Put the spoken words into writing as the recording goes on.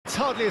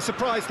hardly a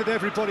surprise that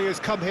everybody has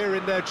come here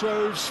in their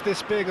droves,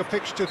 this being a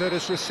fixture that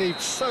has received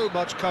so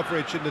much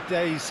coverage in the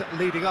days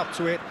leading up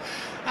to it.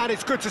 And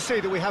it's good to see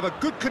that we have a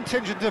good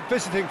contingent of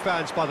visiting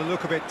fans by the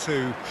look of it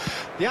too.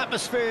 The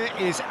atmosphere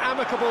is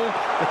amicable,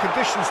 the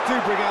conditions do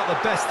bring out the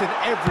best in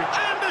every...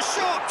 And the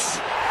shot!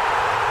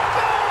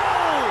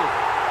 Goal!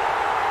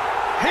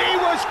 He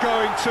was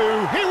going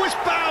to, he was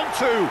bound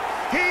to,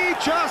 he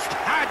just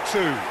had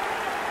to.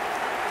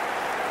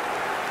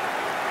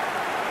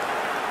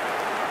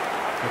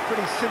 A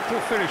pretty simple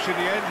finish in the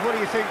end. What do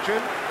you think,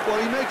 Jim?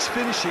 Well, he makes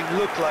finishing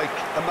look like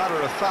a matter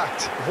of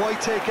fact. Why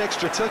take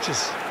extra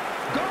touches?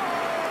 Goal!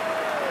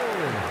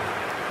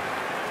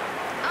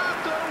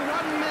 After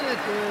 1 minute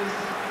is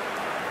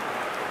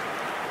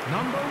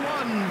number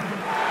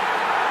 1.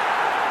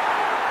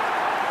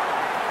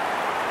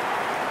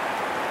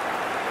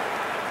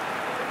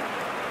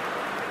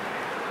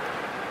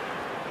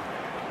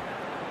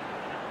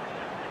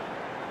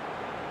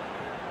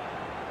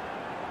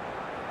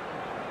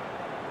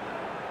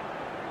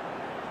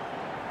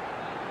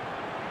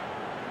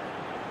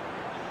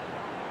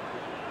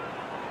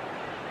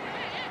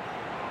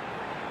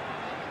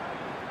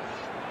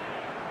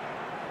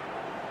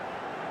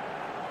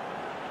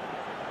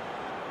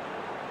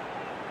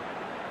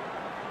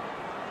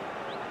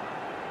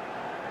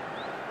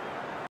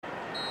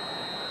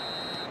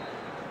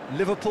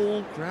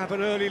 Liverpool grab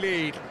an early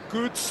lead.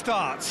 Good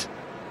start.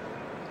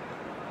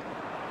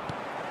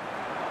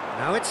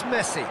 Now it's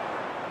Messi.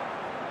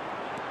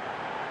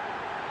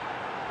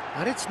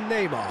 And it's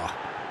Neymar.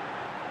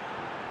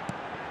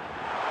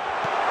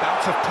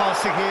 Bout of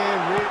passing here.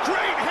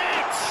 Great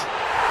hit!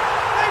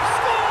 They've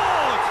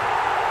scored!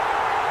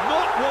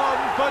 Not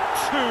one, but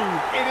two.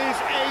 It is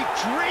a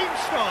dream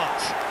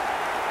start.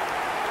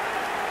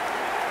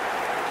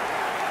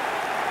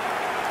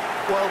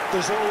 Well,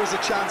 there's always a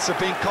chance of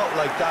being caught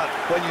like that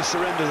when you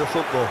surrender the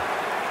football.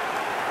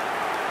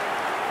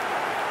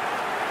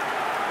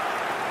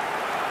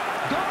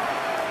 Goal!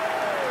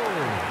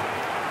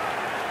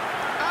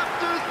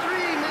 After 3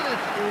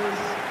 minutes is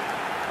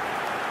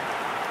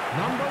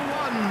number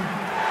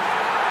 1.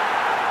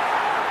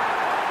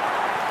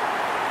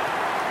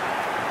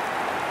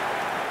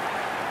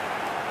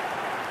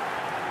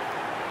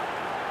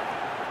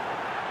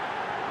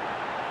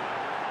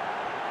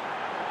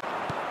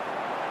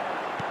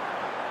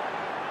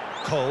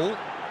 Cole.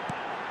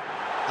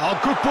 Oh,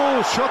 good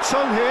ball, shots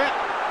on here.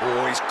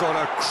 Oh, he's got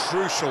a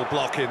crucial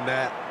block in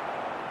there.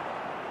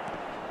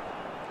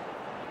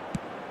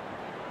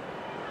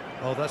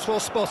 Oh, that's well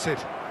spotted.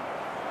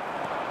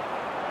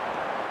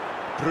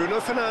 Bruno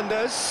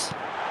Fernandes.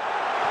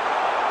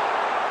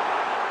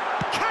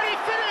 Can he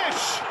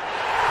finish?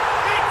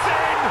 It's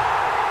in!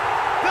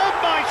 The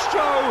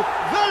maestro,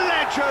 the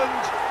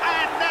legend,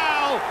 and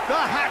now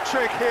the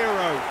hat-trick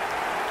hero.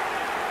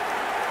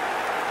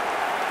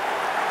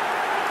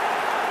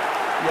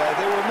 Yeah,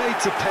 they were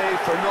made to pay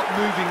for not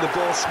moving the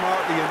ball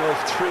smartly enough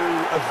through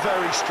a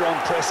very strong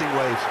pressing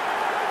wave.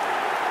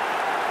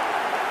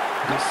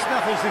 He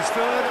snaffles his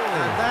third,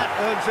 and that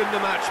earns him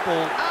the match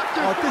ball.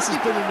 Oh, this has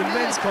been an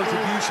immense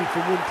contribution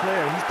from one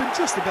player. He's been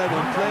just about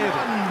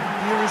unplayable.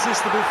 The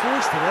irresistible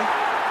force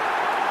today.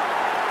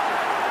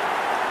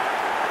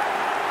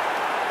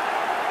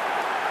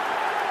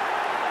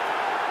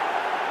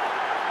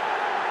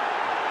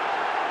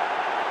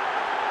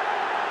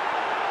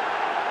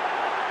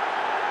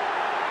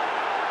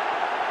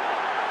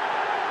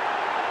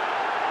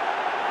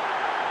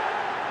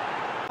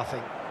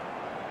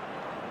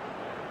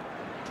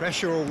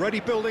 Pressure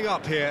already building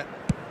up here.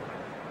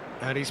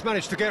 And he's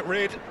managed to get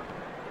rid.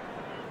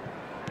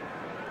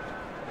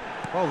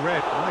 Well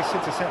read, nice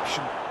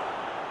interception.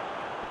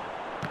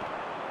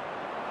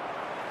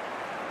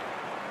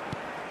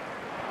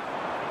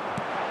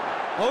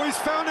 Oh, he's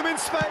found him in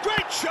space.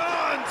 Great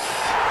chance!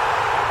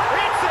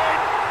 It's in!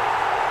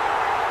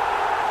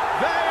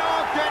 They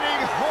are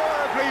getting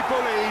horribly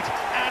bullied,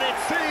 and it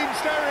seems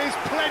there is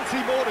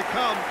plenty more to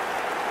come.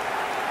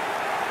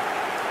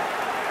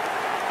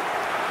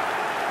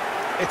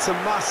 It's a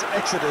mass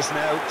exodus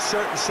now.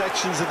 Certain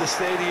sections of the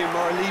stadium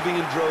are leaving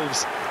in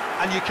droves,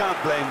 and you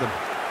can't blame them.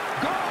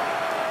 Goal!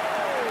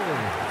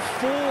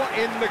 4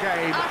 in the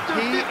game. After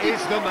He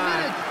is the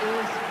man.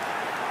 Is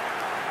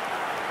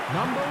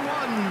number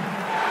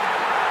 1.